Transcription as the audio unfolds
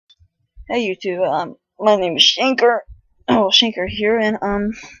Hey YouTube, my name is Shanker. Oh, Shanker here, and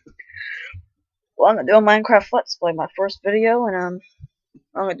well, I'm gonna do a Minecraft Let's Play, my first video, and I'm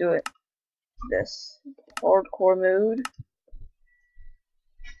gonna do it this hardcore mode.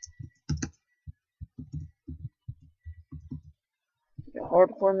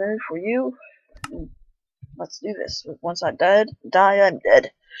 Hardcore mode for you. Let's do this. Once I die, I'm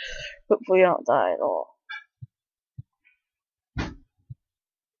dead. Hopefully, I don't die at all.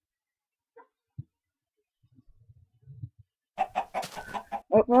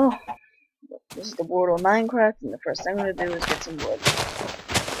 Oh well, this is the world of Minecraft, and the first thing I'm gonna do is get some wood.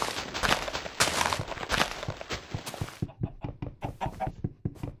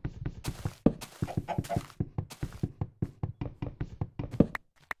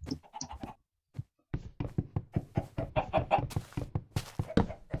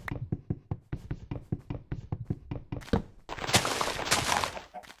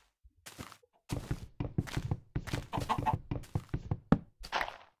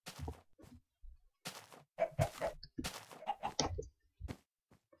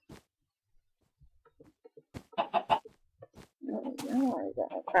 I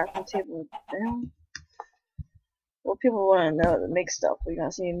got a crafting table down. Well, people want to know to make stuff. We're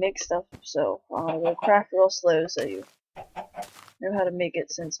gonna see me make stuff, so I'm gonna go craft real slow so you know how to make it,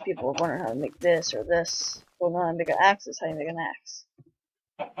 since people are wondering how to make this or this. Well, not how to make an axe is how you make an axe.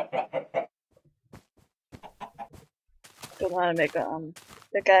 Don't know how to make a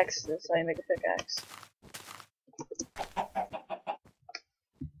pickaxe, this is how you make a pickaxe.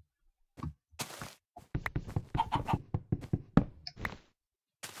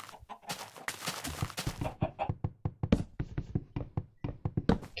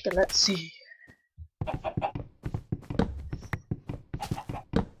 Okay, let's see. And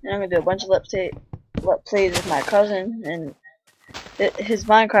I'm gonna do a bunch of let's plays with my cousin, and his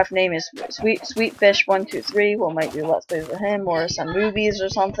Minecraft name is Sweetfish123. We might do let's plays with him, or some movies or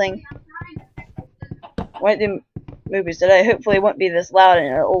something. Might do movies today. Hopefully it won't be this loud and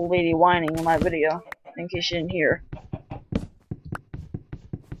an old lady whining in my video, in case you didn't hear.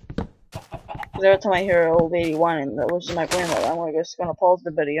 Because every time I hear an old lady whining, which is my grandmother, I'm just gonna pause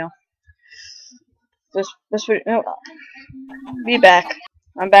the video. This video, no, be back.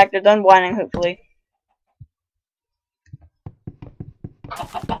 I'm back. They're done whining, hopefully.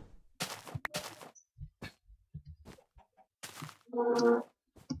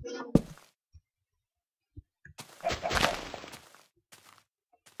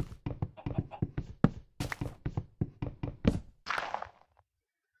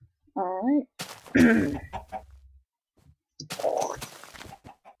 Alright.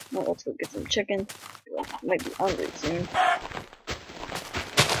 Well, let's go get some chicken. I might be hungry soon.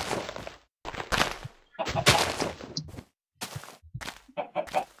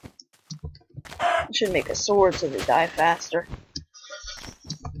 I should make a sword so they die faster.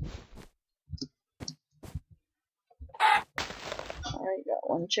 Alright, got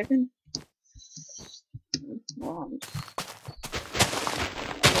one chicken.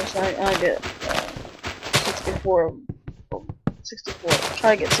 I get 64.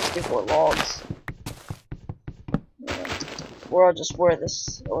 Try to get 64 logs. Or I'll just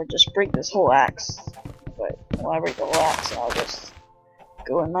just break this whole axe. But when I break the whole axe, I'll just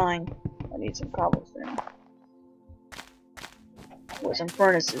go in mine. I need some cobblestone. With some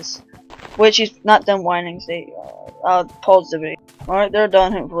furnaces. Which he's not done whining, so I'll pause the video. Alright, they're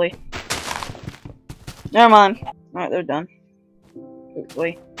done, hopefully. Never mind. Alright, they're done.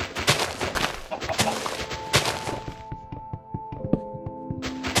 Hopefully.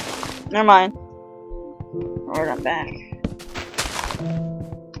 Never mind. Alright, I'm back.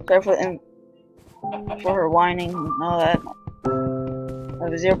 Sorry for her whining and all that. I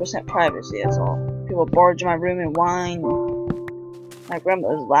have 0% privacy, that's all. People barge in my room and whine. My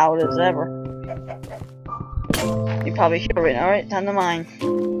grandma's loud as ever. You probably hear it. Alright, time to mine.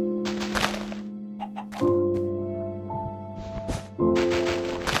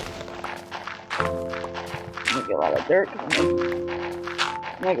 Make a lot of dirt.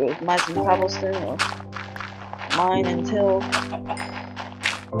 I'm gonna go mine some cobblestone or mine until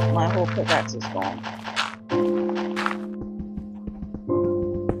my whole pickaxe is gone.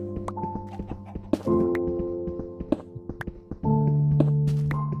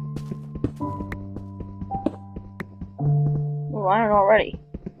 Oh, iron already.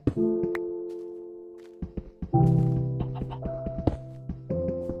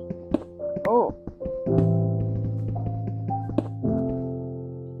 Oh.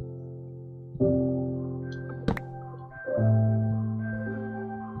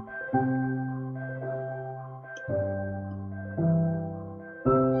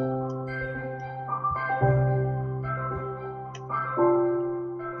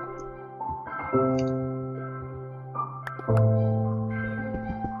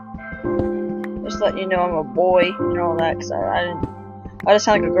 letting you know I'm a boy and all that, because I just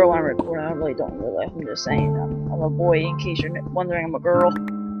sound like a girl when I'm recording. I really don't in real life. I'm just saying I'm a boy in case you're wondering I'm a girl.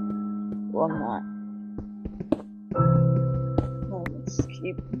 Well, I'm not. Well, let's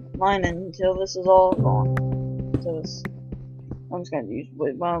keep mining until this is all gone. So this, I'm just gonna use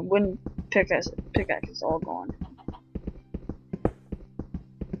wood. My wooden pickaxe is all gone.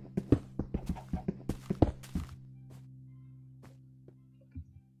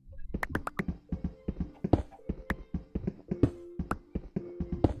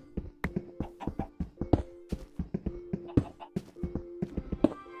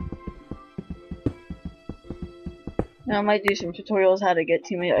 Now I might do some tutorials how to get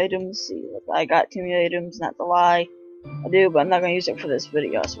too many items. See, look, I got too many items, not to lie. I do, but I'm not gonna use it for this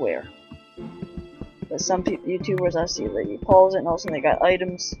video, I swear. But some YouTubers I see, they pause it and all of a sudden they got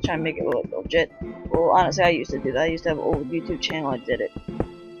items, trying to make it look legit. Well, honestly, I used to do that. I used to have an old YouTube channel, I did it.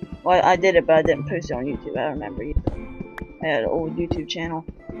 Well, I did it, but I didn't post it on YouTube, I remember. I had an old YouTube channel.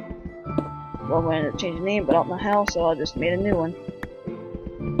 Well, I ended up changing the name, but I don't know how, so I just made a new one.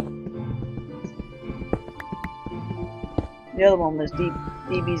 The other one was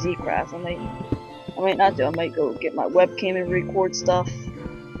DBZcraft. I might not do. I might go get my webcam and record stuff.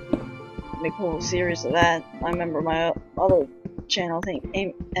 Make a whole series of that. I remember my other channel, I think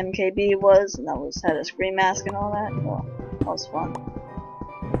MKB was, and that had a screen mask and all that. Well, that was fun.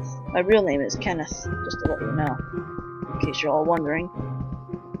 My real name is Kenneth, just to let you know, in case you're all wondering.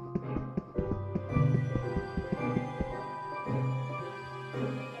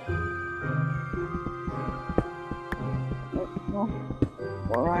 Well,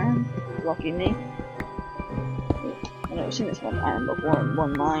 4 iron. Lucky me. I've never seen this 1 iron before in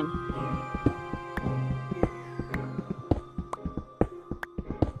 1 mine.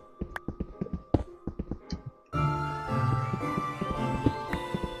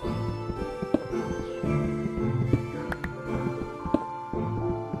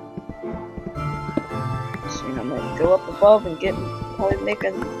 So, I'm gonna go up above and probably make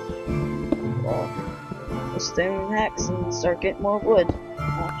a stone axe and start getting more wood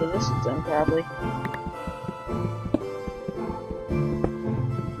after this is done, probably.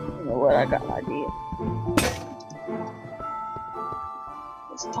 You know what? I got an idea.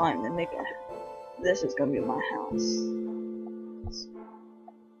 It's time to make a. This is gonna be my house.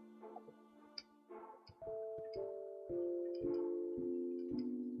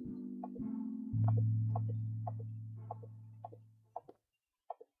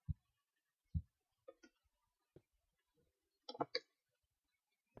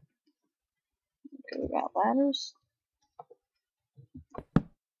 Okay, we got ladders.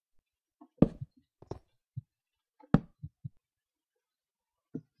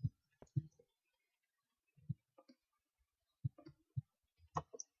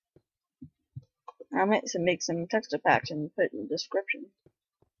 I might make some texture packs and put in the description.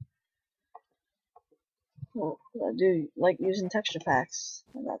 Well, I do like using texture packs.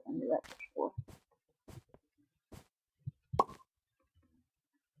 I'm not gonna do that for sure.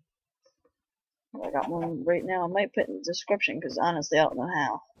 I got one right now. I might put in the description because honestly, I don't know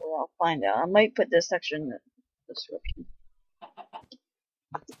how. Well, I'll find out. I might put this texture in the description.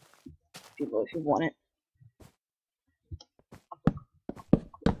 If you want it.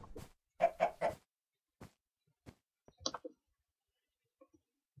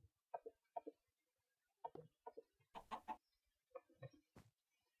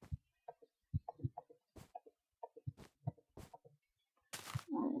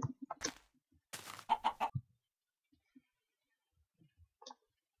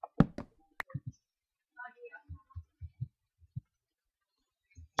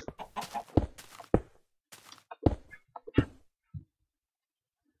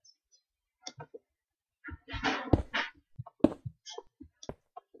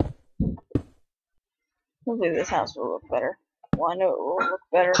 Hopefully this house will look better. Well, I know it will look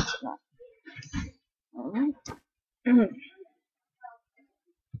better. Alright.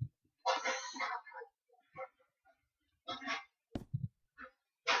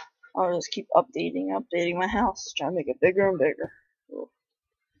 I'll just keep updating my house, trying to make it bigger and bigger.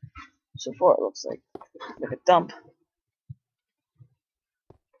 So far, it looks like a dump.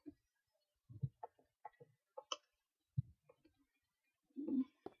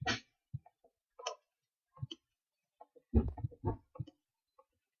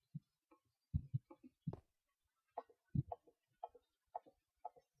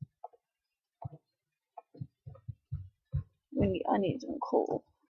 I need some coal.